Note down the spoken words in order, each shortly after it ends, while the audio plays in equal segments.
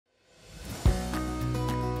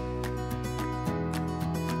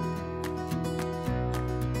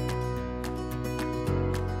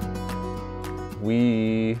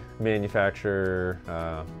We manufacture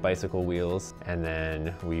bicycle wheels, and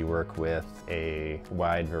then we work with a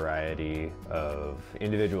wide variety of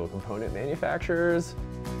individual component manufacturers.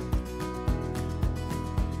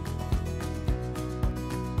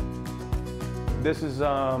 This is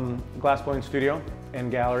Glass Blowing Studio and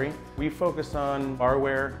Gallery. We focus on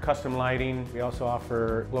barware, custom lighting. We also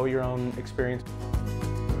offer blow your own experience.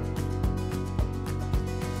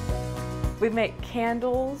 We make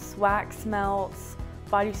candles, wax melts,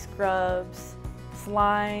 body scrubs,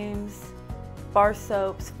 slimes, bar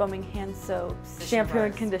soaps, foaming hand soaps, shampoo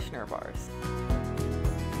and conditioner bars.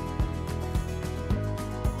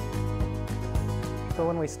 So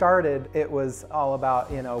when we started, it was all about,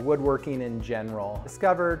 woodworking in general.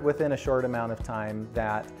 Discovered within a short amount of time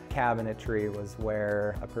that cabinetry was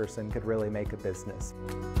where a person could really make a business.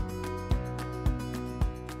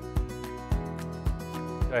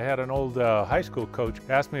 I had an old high school coach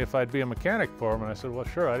ask me if I'd be a mechanic for him, and I said, well,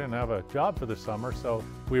 sure. I didn't have a job for the summer, so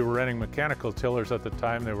we were renting mechanical tillers at the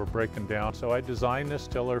time. They were breaking down, so I designed this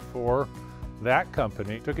tiller for that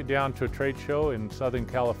company. Took it down to a trade show in Southern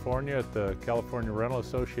California at the California Rental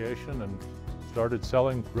Association and started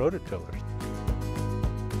selling rototillers.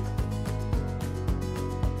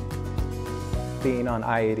 Being on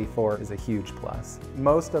I-84 is a huge plus.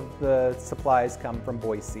 Most of the supplies come from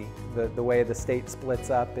Boise. The way the state splits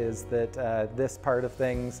up is that this part of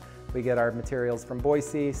things, we get our materials from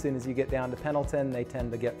Boise. As soon as you get down to Pendleton, they tend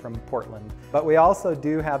to get from Portland. But we also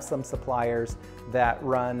do have some suppliers that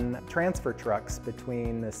run transfer trucks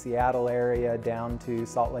between the Seattle area down to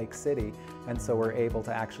Salt Lake City. And so we're able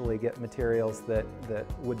to actually get materials that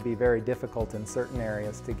would be very difficult in certain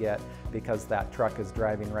areas to get because that truck is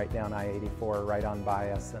driving right down I-84 right on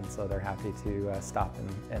by us, and so they're happy to stop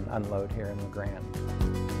and unload here in La Grande.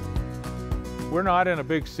 We're not in a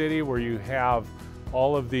big city where you have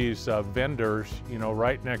all of these vendors,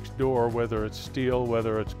 right next door, whether it's steel,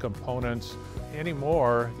 whether it's components.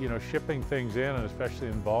 Anymore, shipping things in, and especially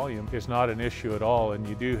in volume, is not an issue at all. And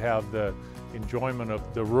you do have the enjoyment of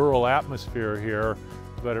the rural atmosphere here,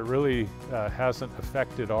 but it really hasn't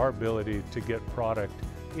affected our ability to get product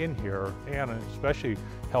in here, and especially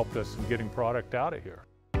helped us in getting product out of here.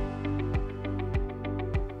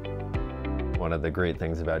 One of the great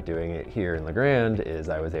things about doing it here in La Grande is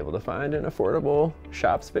I was able to find an affordable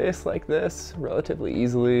shop space like this relatively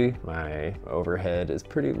easily. My overhead is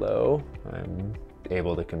pretty low. I'm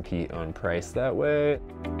able to compete on price that way.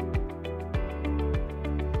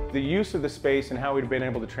 The use of the space and how we've been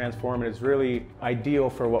able to transform it is really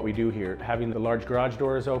ideal for what we do here. Having the large garage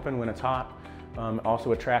doors open when it's hot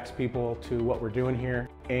also attracts people to what we're doing here.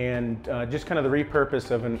 And just kind of the repurpose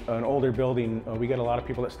of an older building, we get a lot of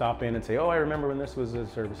people that stop in and say, oh, I remember when this was a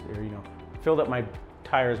service here, Filled up my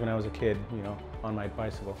tires when I was a kid, on my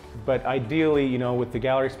bicycle. But ideally, with the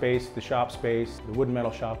gallery space, the shop space, the wood and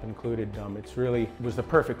metal shop included, it was the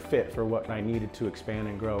perfect fit for what I needed to expand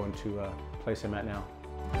and grow into the place I'm at now.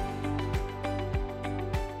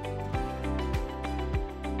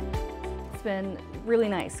 It's been really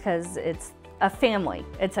nice because it's a family,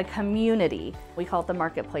 it's a community. We call it the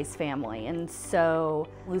Marketplace family. And so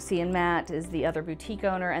Lucy and Matt is the other boutique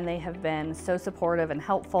owner, and they have been so supportive and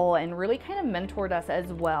helpful and really kind of mentored us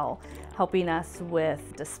as well, helping us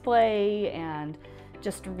with display and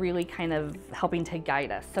just really kind of helping to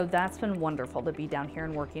guide us. So that's been wonderful to be down here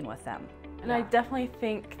and working with them. And I definitely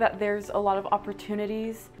think that there's a lot of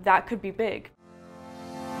opportunities that could be big.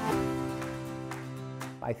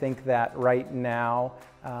 I think that right now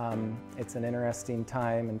it's an interesting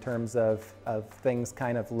time in terms of things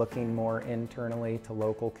kind of looking more internally to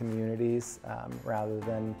local communities rather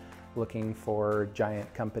than looking for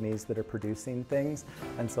giant companies that are producing things.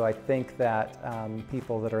 And so I think that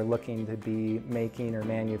people that are looking to be making or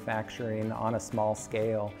manufacturing on a small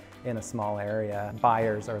scale in a small area,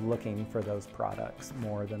 buyers are looking for those products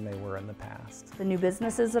more than they were in the past. The new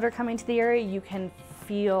businesses that are coming to the area, you can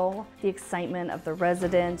feel the excitement of the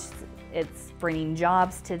residents. It's bringing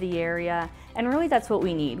jobs to the area, and really that's what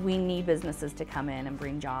we need. We need businesses to come in and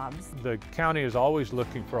bring jobs. The county is always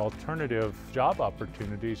looking for alternative job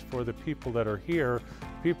opportunities for the people that are here.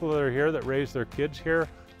 People that are here that raise their kids here,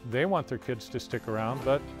 they want their kids to stick around,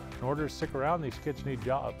 but in order to stick around, these kids need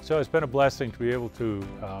jobs. So it's been a blessing to be able to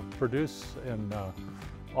produce and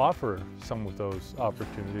offer some of those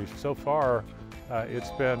opportunities. So far,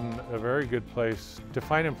 it's been a very good place to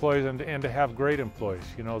find employees and to have great employees,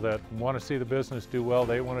 that want to see the business do well,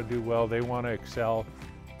 they want to do well, they want to excel.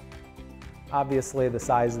 Obviously, the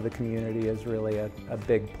size of the community is really a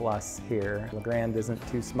big plus here. LeGrande isn't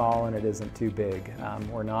too small and it isn't too big.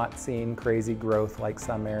 We're not seeing crazy growth like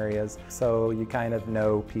some areas, so you kind of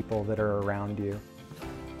know people that are around you.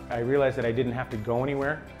 I realized that I didn't have to go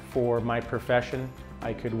anywhere for my profession.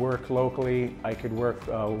 I could work locally, I could work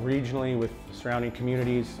regionally with surrounding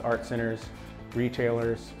communities, art centers,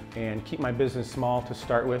 retailers, and keep my business small to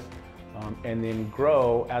start with. And then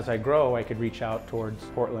grow. As I grow, I could reach out towards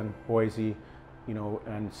Portland, Boise,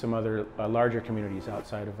 and some other larger communities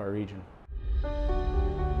outside of our region.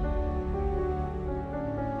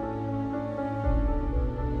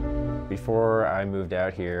 Before I moved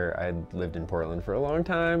out here, I'd lived in Portland for a long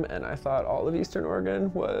time, and I thought all of Eastern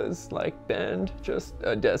Oregon was like Bend, just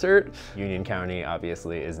a desert. Union County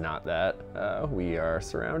obviously is not that. We are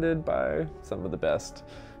surrounded by some of the best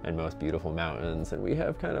and most beautiful mountains, and we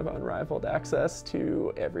have kind of unrivaled access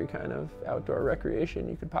to every kind of outdoor recreation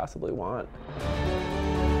you could possibly want.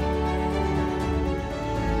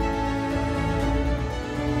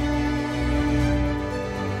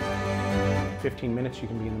 15 minutes you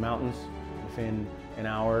can be in the mountains. Within an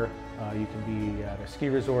hour you can be at a ski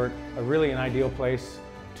resort. Really an ideal place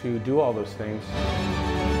to do all those things.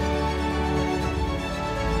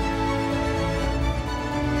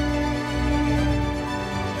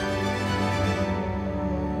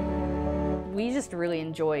 We just really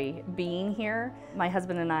enjoy being here. My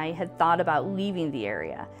husband and I had thought about leaving the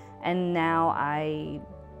area, and now I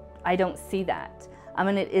don't see that.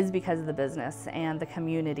 And it is because of the business and the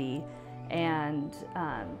community, and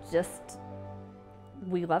just,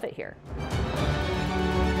 we love it here.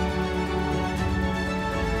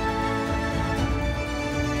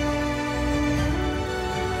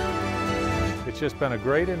 It's just been a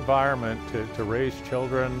great environment to raise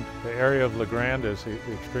children. The area of LeGrande is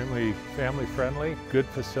extremely family friendly, good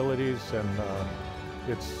facilities, and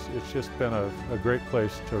it's just been a great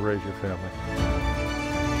place to raise your family.